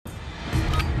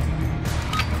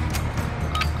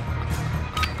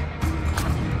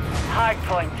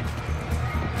hard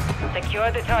point.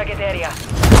 Secure the target area.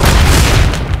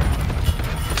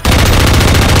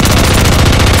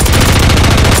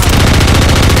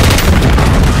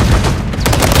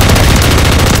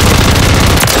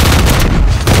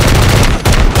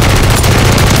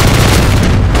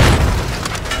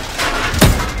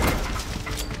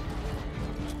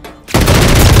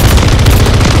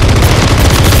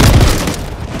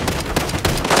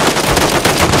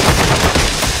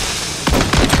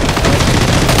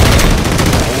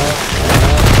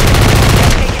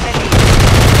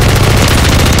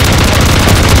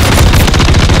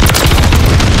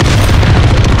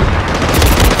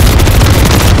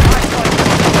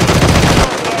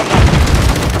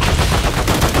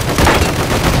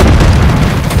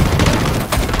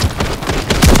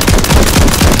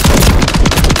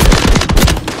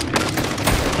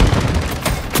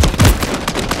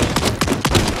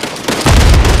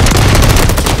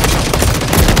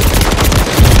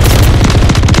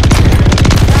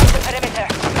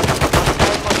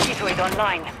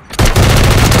 Online.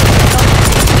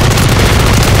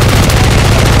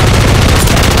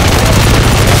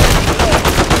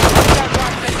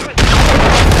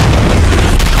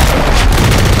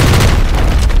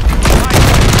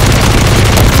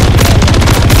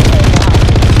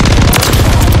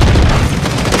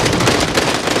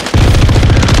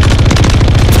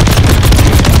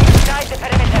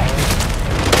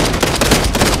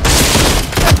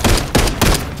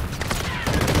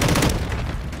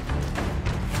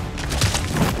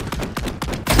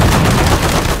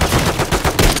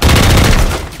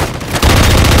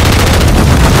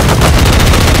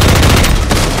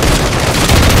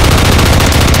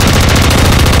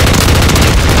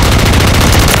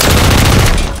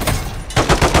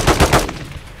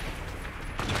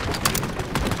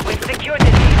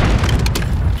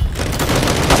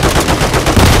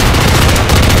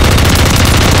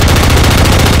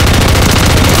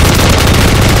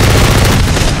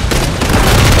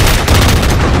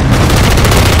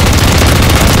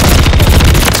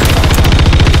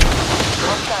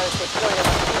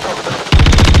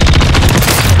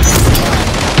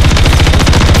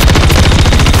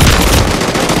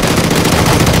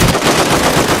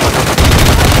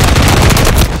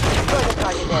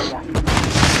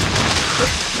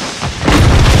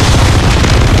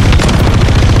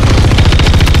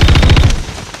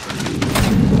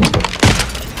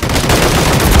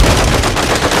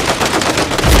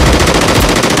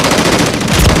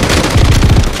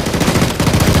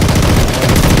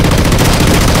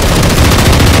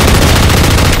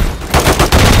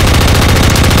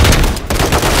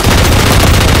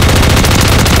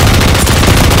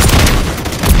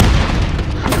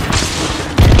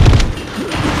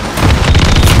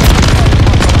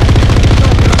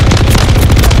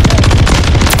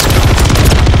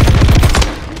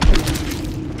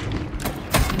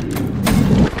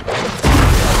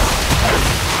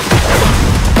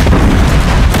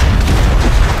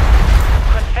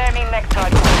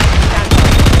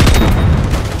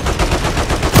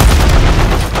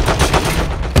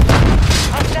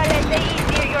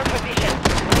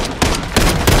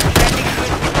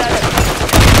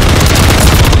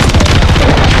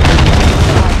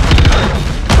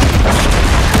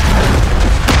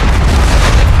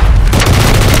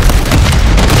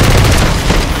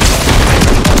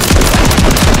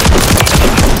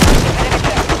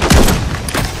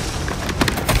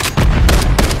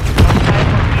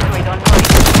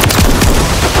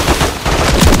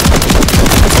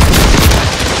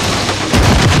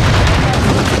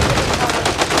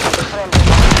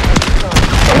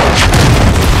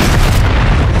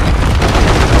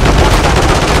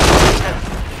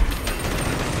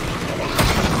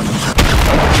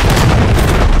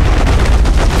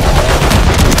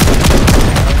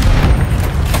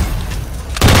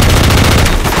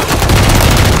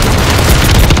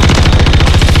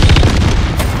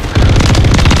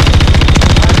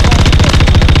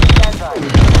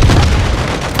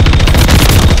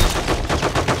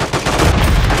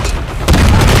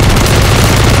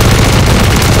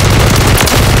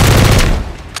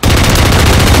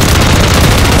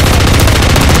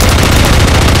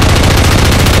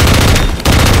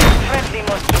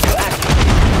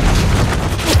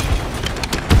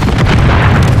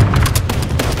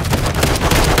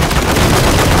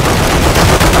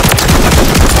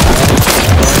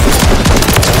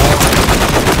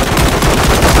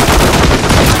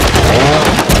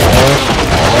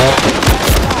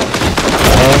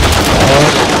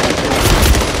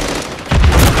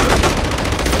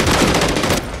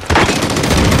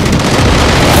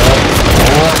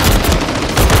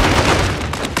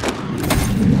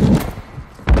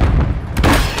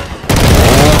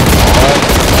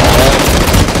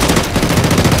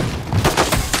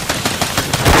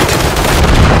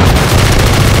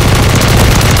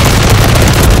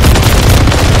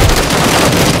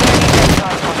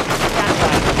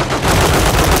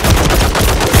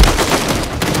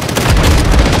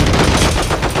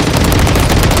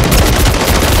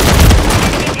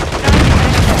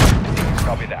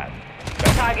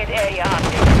 target area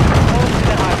update. Move to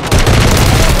the hard point.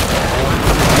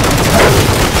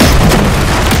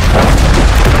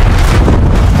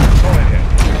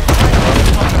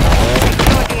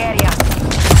 Secure the area.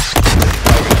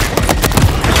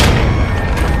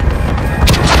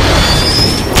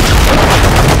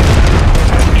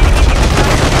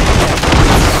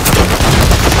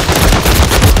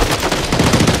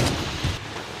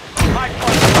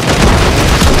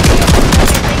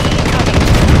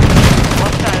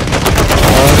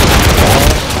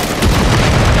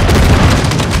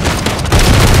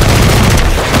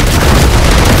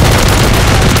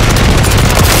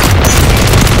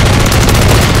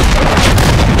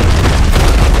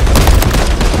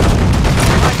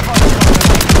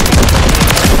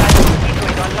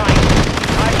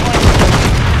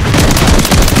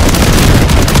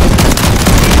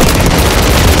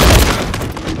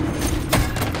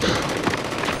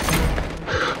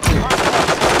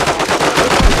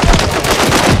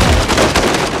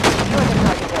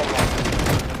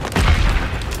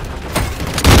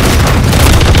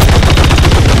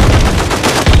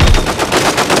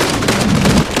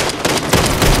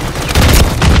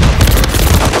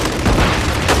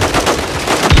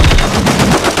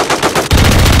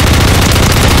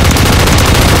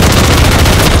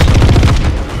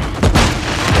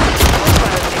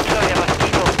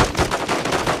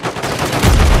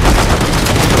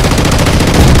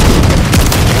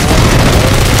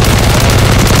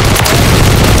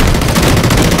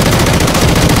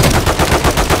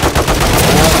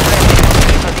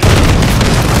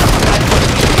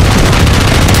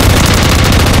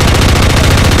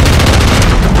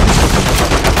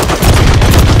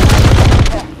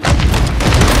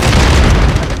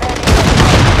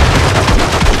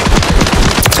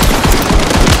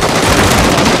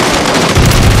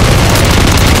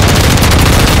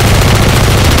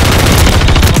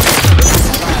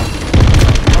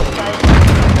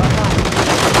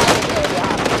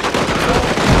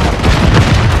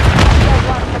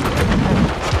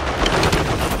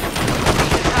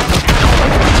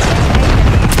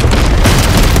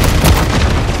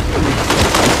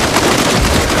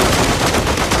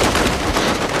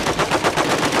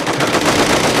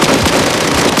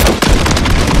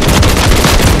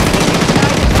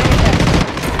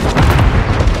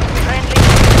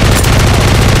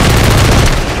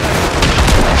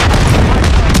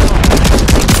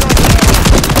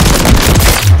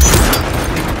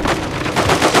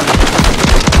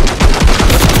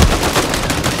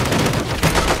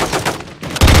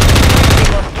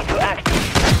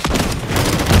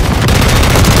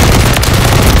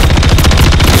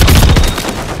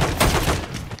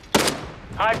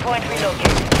 Hardpoint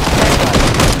relocated.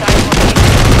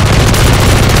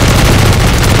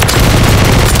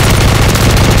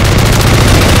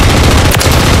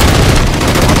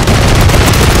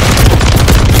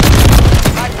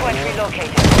 Hardpoint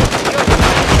relocated. Secure the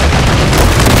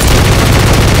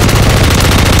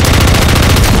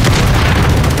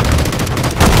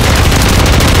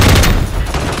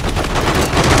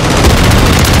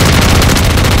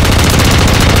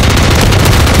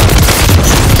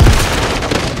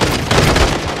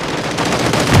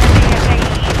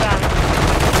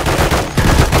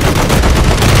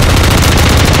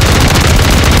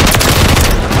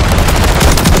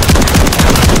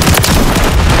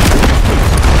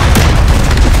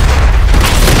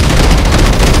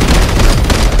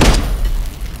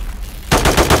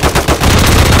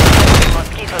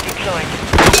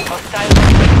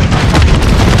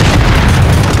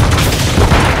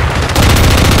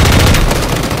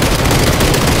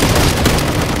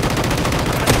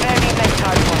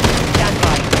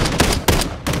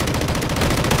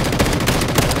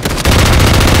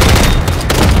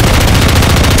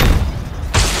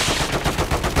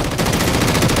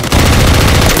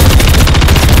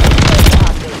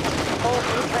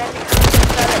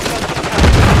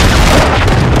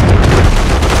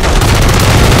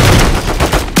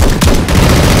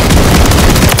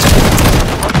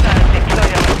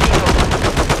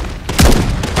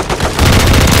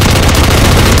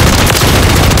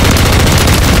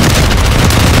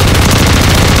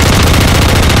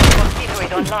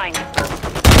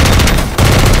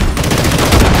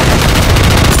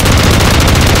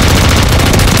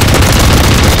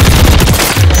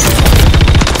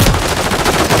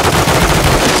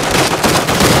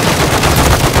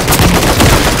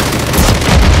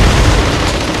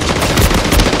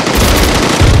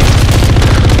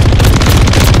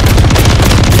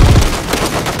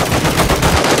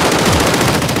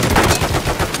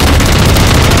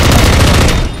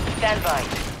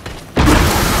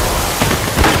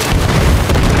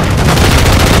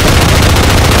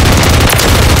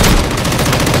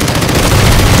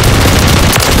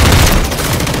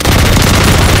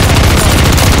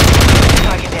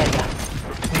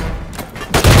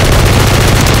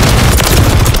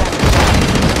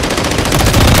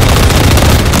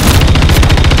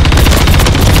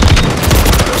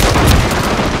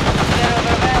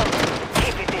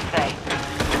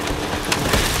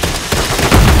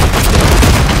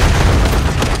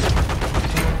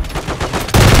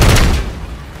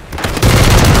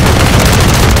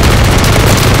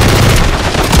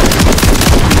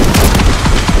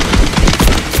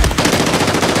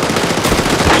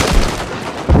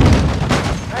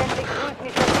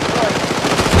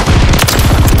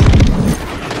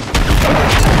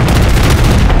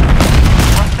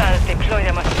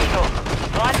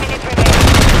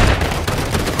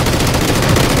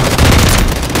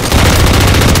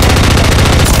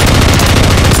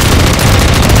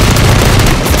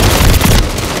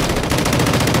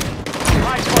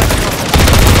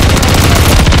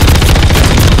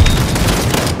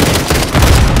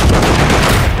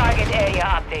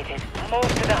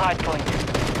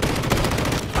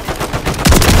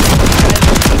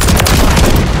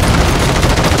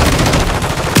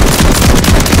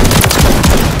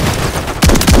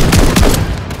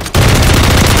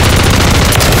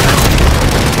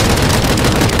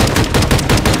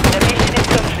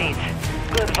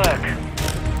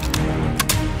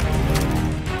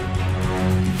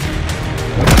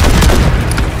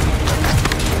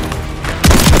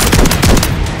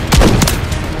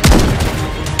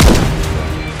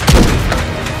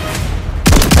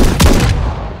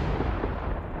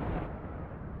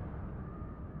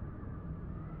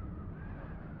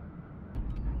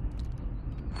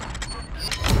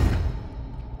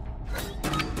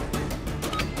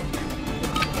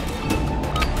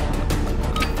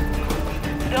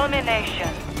Domination.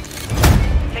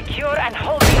 Secure and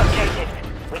hold the objectives.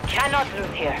 We cannot lose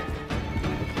here.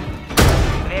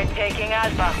 We're taking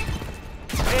Alpha.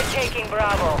 We're taking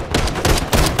Bravo.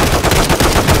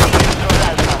 We control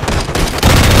Alpha.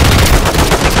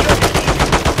 Secure the lead.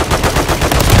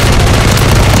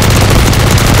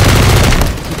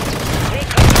 We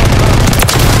control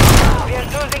Bravo. We're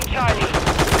losing Charlie.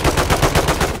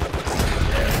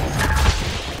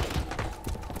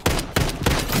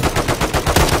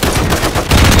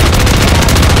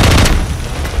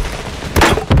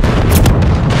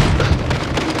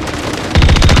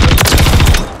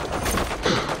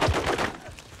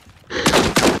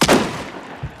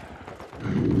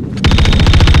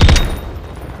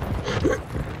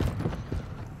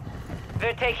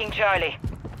 Taking Charlie.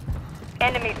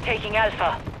 Enemies taking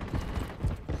Alpha.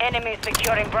 Enemies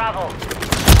securing Bravo.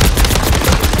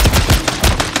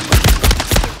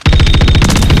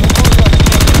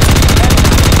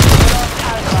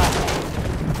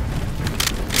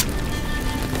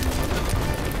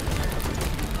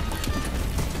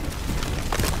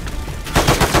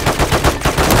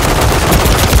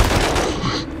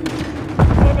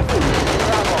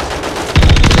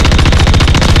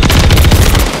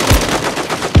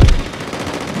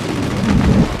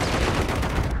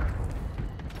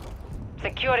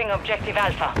 Securing objective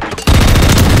Alpha.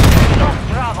 Lost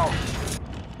Bravo.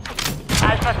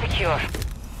 Alpha secure.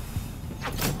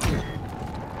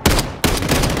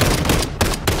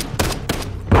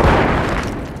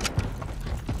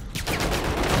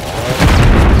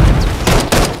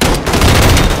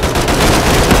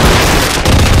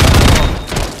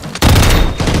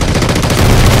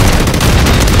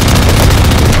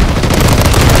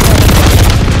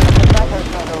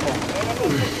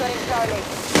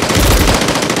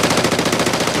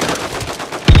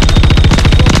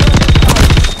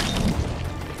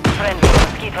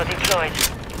 Deployed.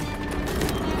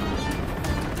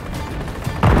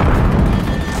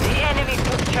 The enemy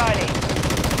took Charlie.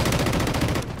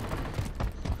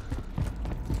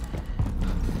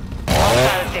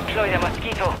 Hostiles deploy the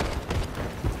Mosquito.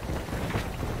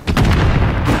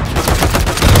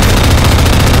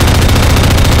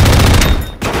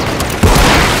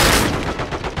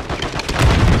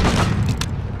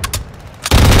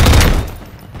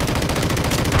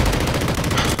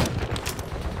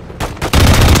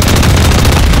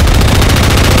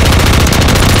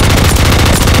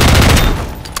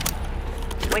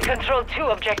 Control 2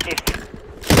 objectives.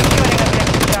 Securing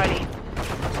objective Charlie.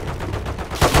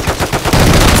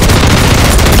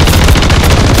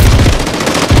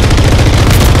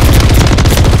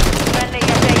 Friendly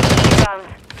SAE inbound.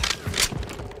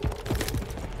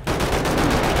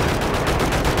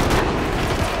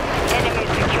 Enemies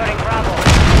securing Bravo.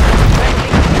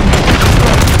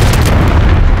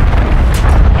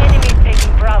 Enemies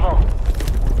taking Bravo.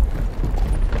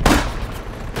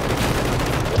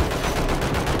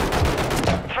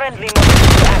 Friendly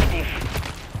mosquito active.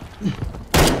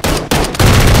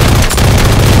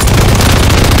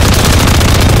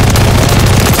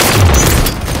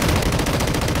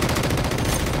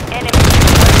 Enemy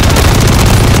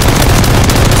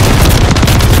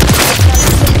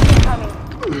coming.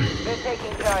 They're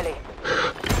taking Charlie.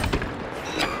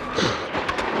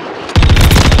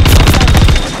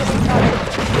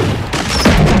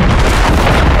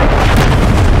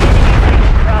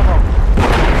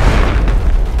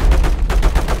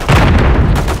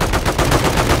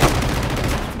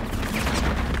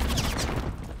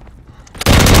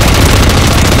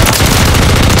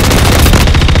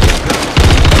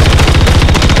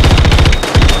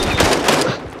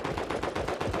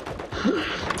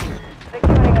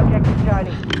 Securing objective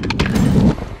Charlie.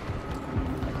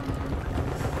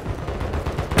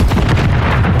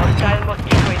 Hostile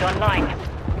Mosquito is online.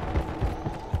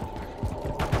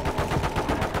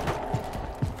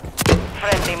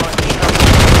 Friendly Mosquito.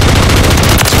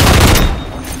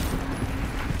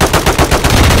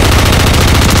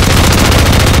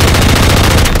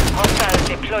 Hostiles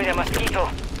deploy the Mosquito.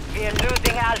 We are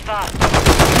losing Alpha.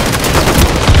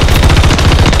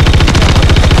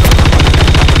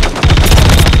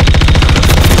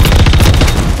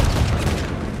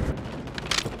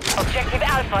 Objective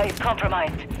Alpha is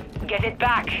compromised. Get it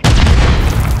back.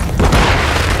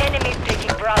 Enemies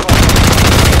taking Bravo.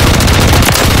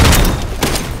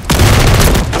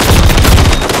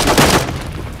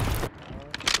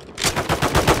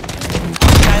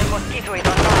 Hostile Mosquito is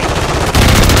online.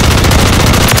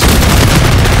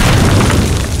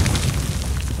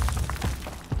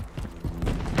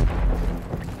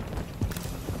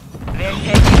 They're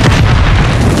taking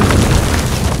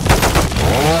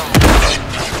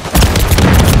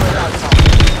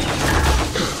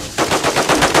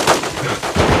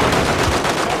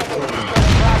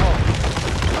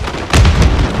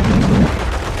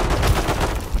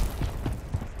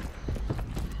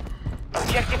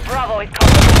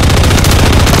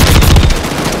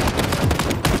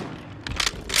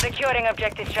Securing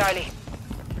objective Charlie.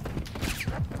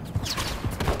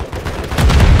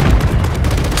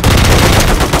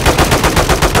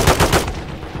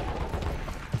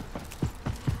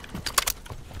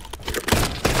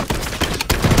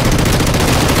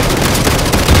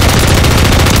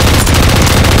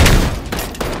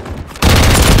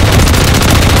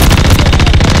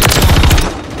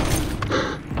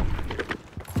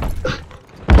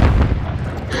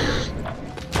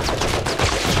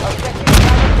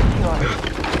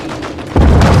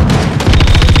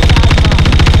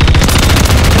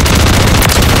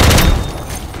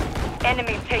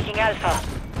 Enemies taking Alpha.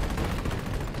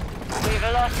 We've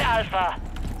lost Alpha.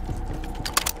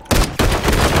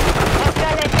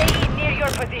 Hostile SAE near your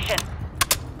position.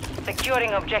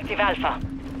 Securing objective Alpha.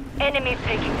 Enemies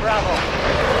taking Bravo.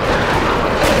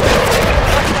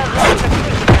 Hostile lost the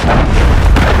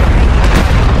cruiser.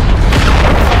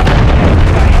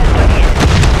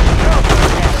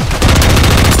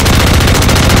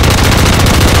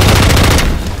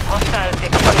 Hostile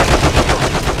secure.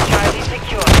 Charlie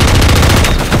secure.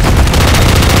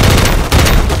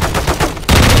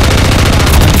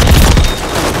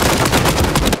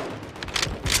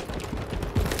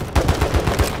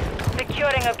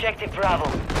 Securing objective Bravo.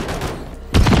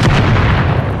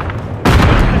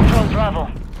 Control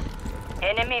Bravo.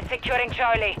 Enemy securing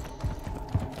Charlie.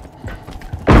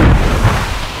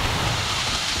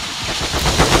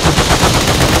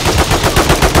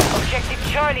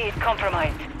 Objective Charlie is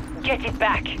compromised. Get it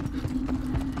back.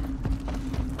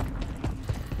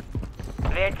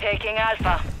 They're taking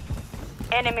Alpha.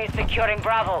 Enemy securing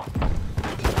Bravo.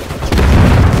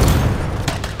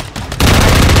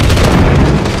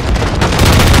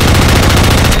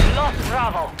 Lost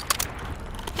Bravo.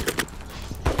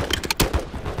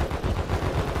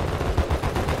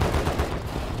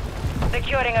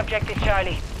 Securing objective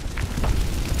Charlie.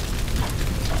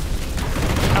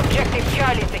 Objective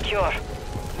Charlie secure.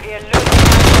 We are losing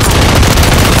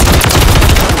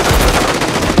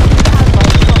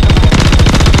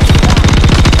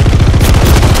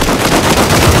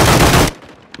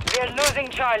We are losing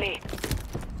Charlie.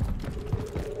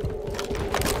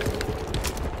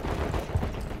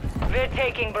 We're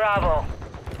taking Bravo.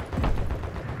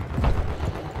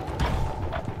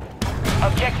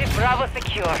 Objective Bravo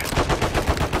secure.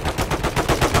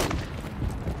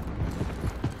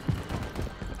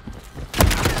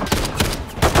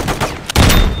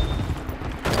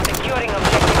 Securing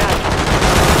objective Alpha.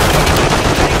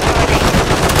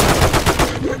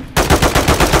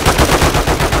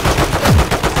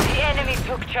 The enemy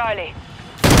took Charlie.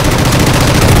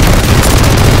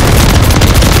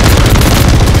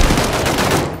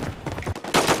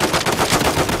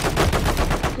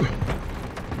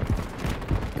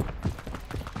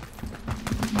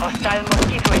 Hostile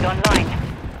Mosquito is online.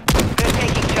 We're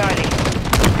taking Charlie.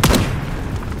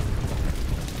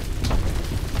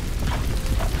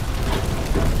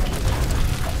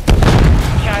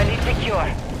 Charlie secure.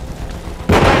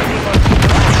 Friendly Mosquito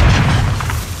active.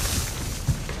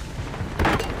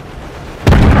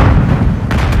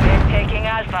 We're taking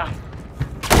Alpha.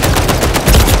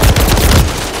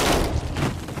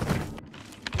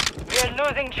 We're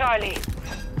losing Charlie.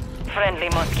 Friendly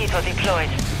Mosquito deployed.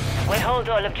 We hold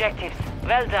all objectives.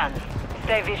 Well done.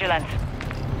 Stay vigilant.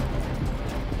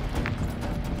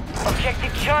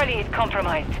 Objective Charlie is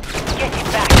compromised. Get it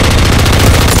back.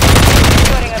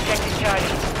 Securing objective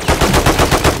Charlie.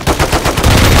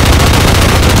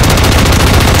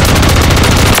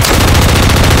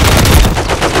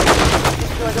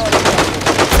 Destroyed all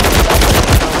objectives.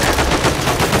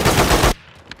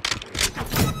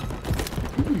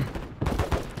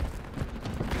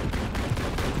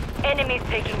 Enemies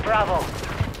taking Bravo.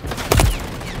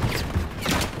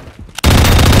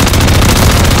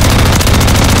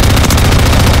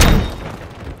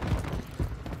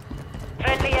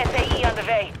 Friendly SAE on the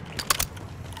way.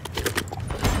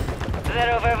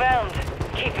 They're overwhelmed.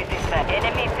 Keep it this way.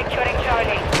 Enemy securing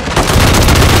Charlie.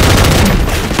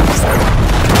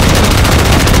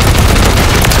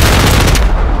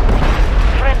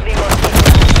 Friendly Mosquito.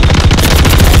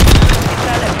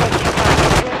 Missile approaching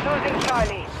target. We're losing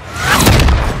Charlie.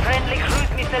 Friendly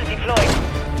cruise missile deployed.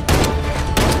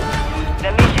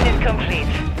 The mission is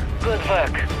complete. Good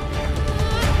work.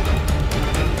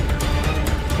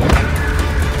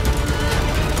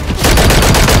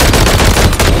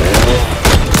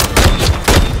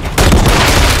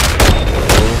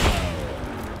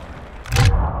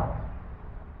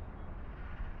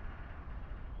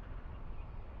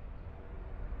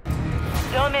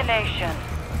 Domination.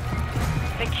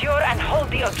 Secure and hold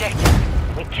the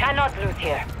objective. We cannot lose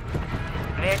here.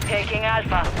 We're taking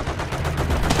Alpha.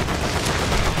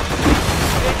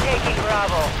 We're taking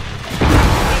Bravo.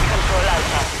 We control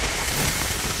Alpha.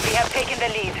 We have taken the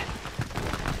lead.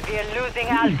 We are losing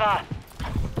Alpha.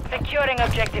 Securing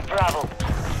objective Bravo.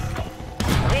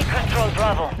 We control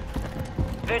Bravo.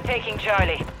 We're taking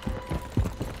Charlie.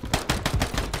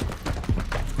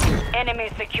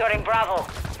 Enemies securing Bravo.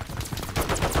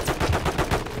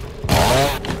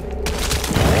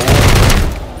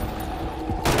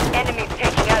 Enemies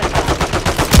taking Alpha.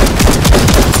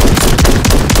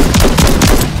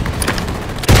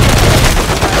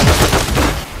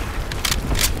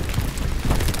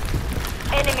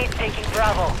 Enemies taking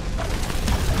Bravo.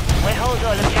 We hold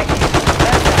all objectives.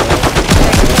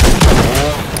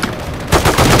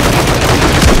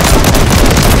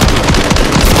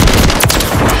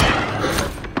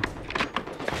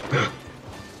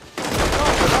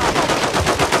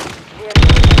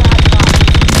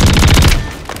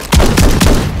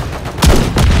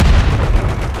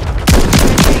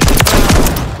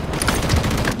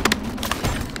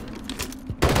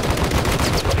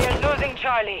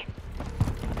 Charlie.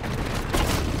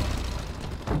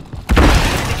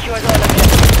 Secured all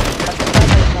objectives, but the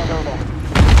battle is not over.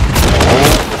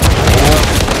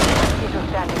 People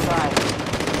standing by.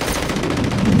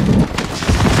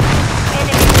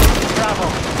 Enemy Bravo.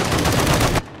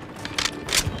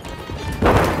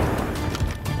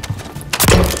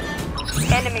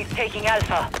 Enemies taking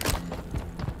Alpha.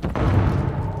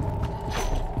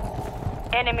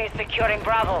 Enemies securing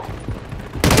Bravo.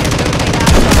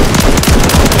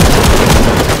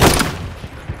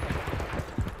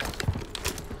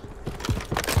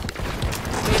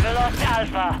 We've lost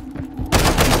Alpha.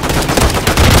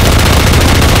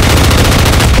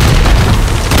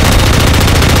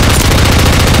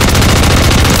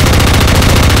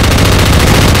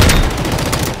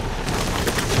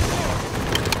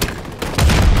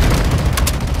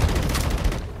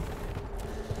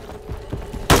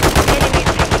 Enemies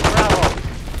taking Bravo.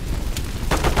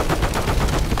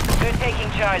 We're taking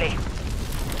Charlie.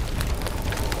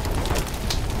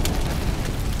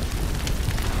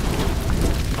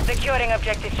 Securing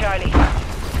objective Charlie.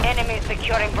 Enemy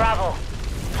securing Bravo.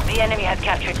 The enemy has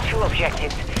captured 2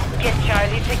 objectives. Get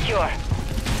Charlie secure.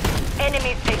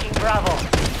 Enemies taking Bravo.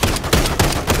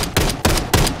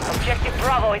 Objective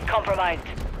Bravo is compromised.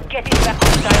 Get it back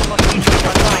hostile mosquitoes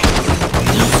online.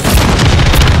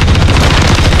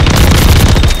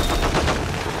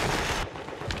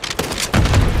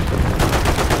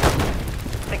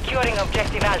 Securing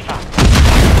objective Alpha.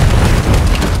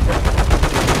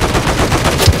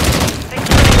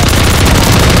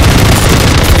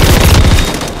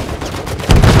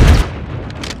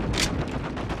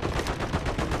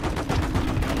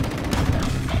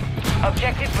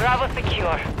 Objective Bravo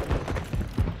secure.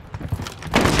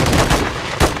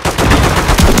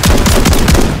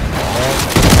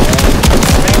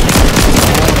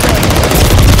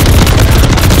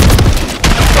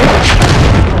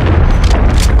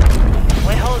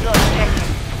 We hold all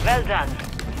objectives. Well done.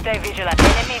 Stay vigilant.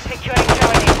 Enemy securing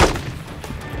Charlie.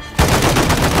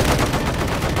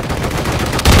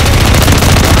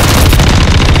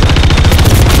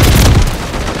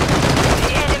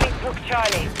 The enemy took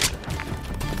Charlie.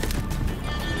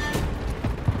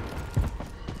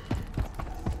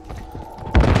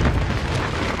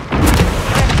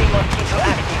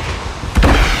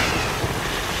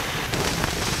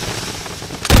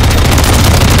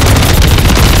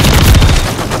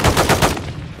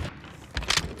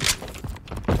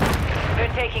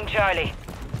 Taking Charlie.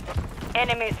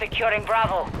 Enemies securing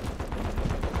Bravo.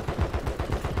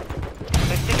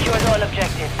 We've secured all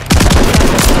objectives.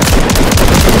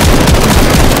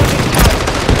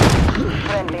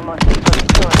 Friendly mosquito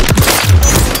secured.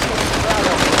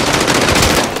 Bravo.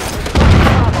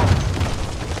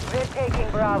 We're taking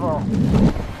Bravo.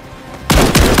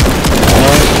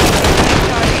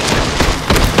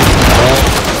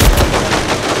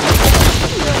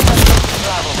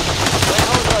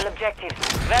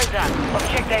 Well done.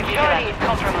 Objective Charlie is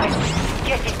compromised.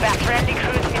 Get it back. Friendly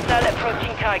cruise missile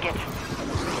approaching target.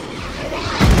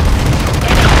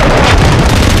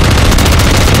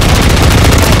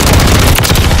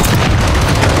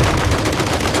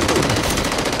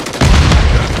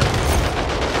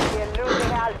 We're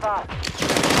losing Alpha.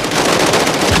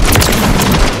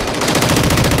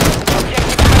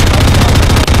 Objective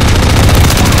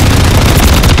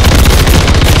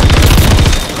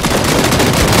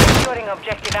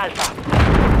Objective Alpha.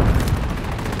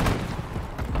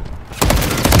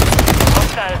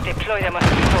 Hostiles deploy the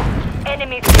mosquito.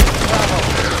 Enemies taking Bravo.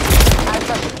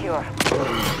 Alpha secure.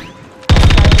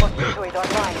 Hostile mosquito is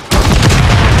online.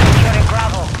 Securing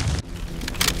Bravo.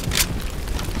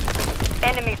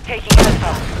 Enemies taking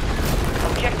Alpha.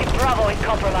 Objective Bravo is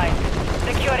compromised.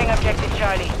 Securing Objective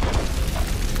Charlie.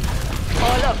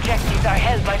 All objectives are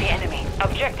held by the enemy.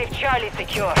 Objective Charlie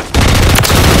secure.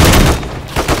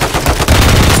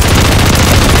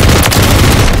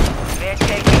 They're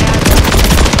taking Alpha.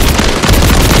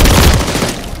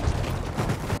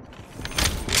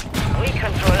 We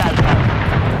control Alpha.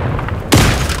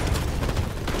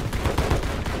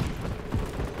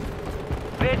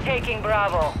 We're taking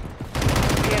Bravo.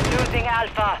 We're losing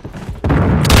Alpha.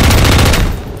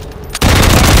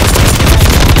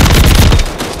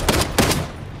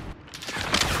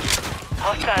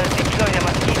 Hostiles deploy the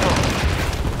Mosquito.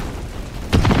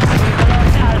 We've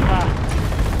lost Alpha.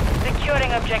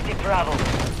 Securing Objective Bravo.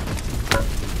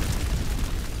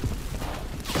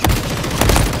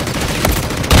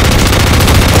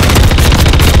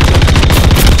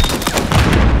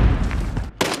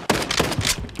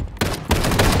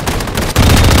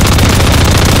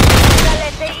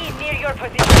 LSAE near your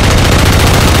position.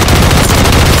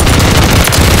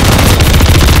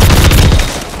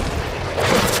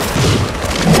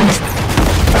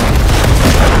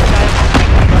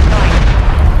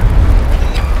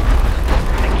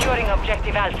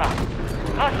 Objective Alpha.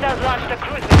 Hostiles launched a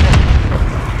cruise missile.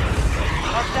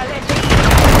 Hostile SAE.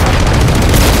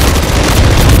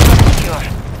 Secure.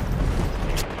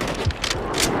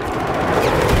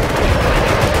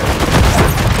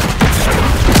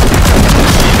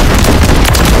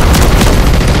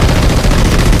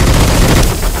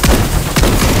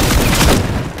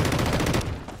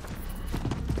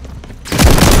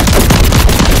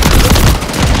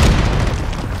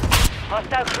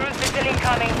 Hostile cruise missile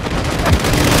incoming.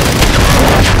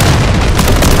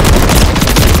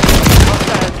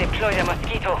 Hostiles deploy the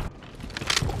Mosquito.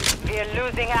 We are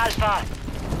losing Alpha.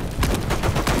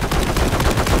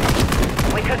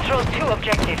 We control 2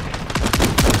 objectives.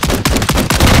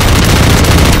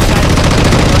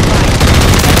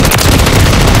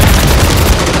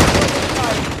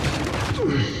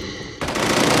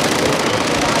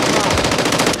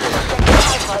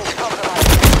 Alpha is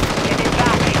compromised. Get it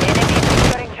back. Enemy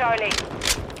securing Charlie.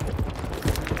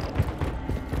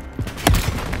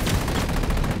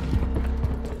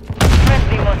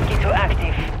 Mosquito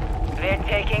active. We're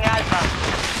taking Alpha.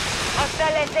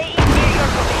 Hostile SAE near your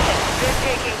position. We're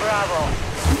taking Bravo.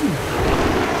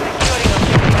 Securing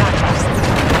Objective Alpha.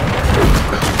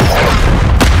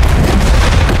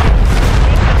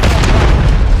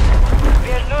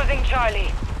 We're losing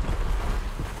Charlie.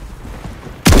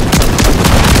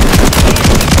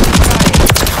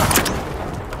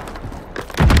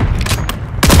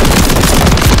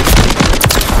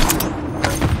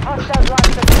 Hostiles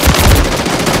launched the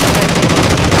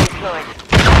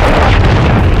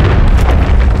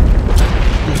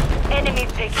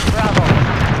enemies taking Bravo.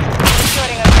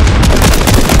 Securing a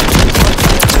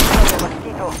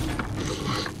Mosquito.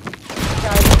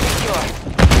 Charlie secure.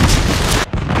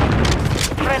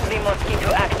 Friendly Mosquito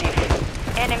active.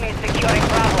 Enemies securing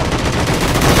Bravo.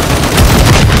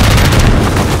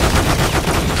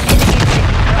 Enemies taking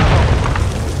Bravo.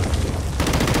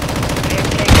 They're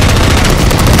taking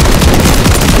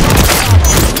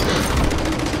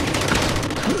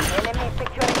Enemy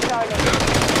securing Charlie.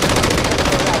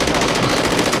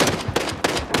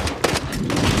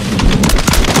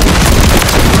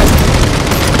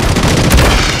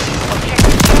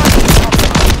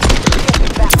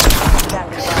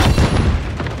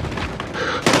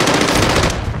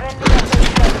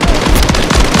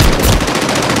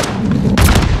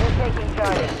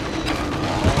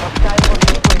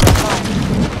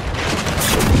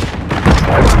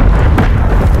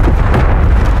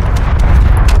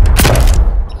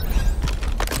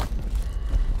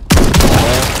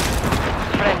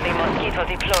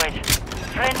 Deployed.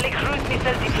 Friendly cruise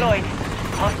missile deployed.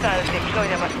 Hostiles deploy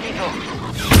the Mosquito.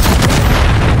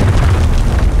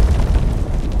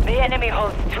 The enemy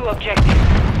holds 2 objectives.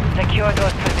 Secure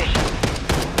those positions.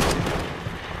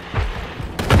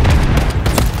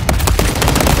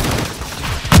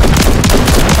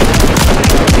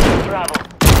 Bravo.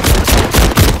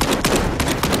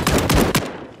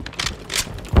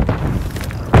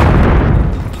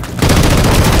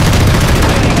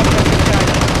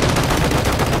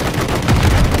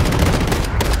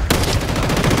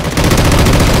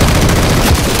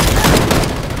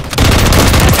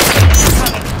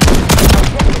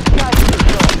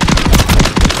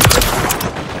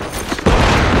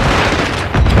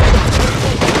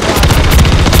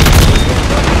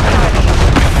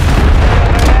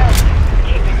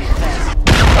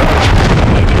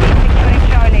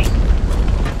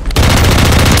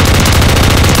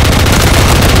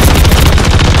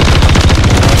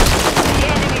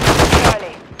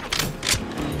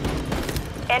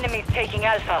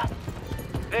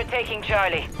 We're taking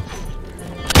Charlie.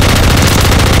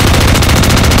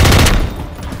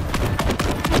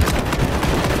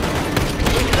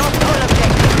 We've lost all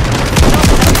objectives.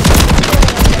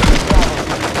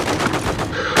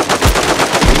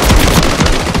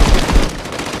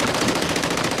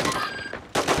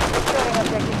 Securing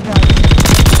objective Charlie.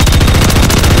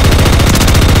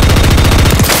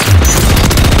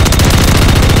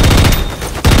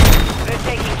 We're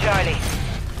taking Charlie.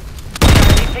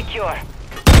 Charlie secure.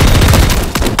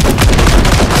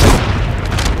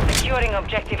 Securing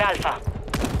objective Alpha.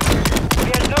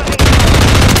 We are losing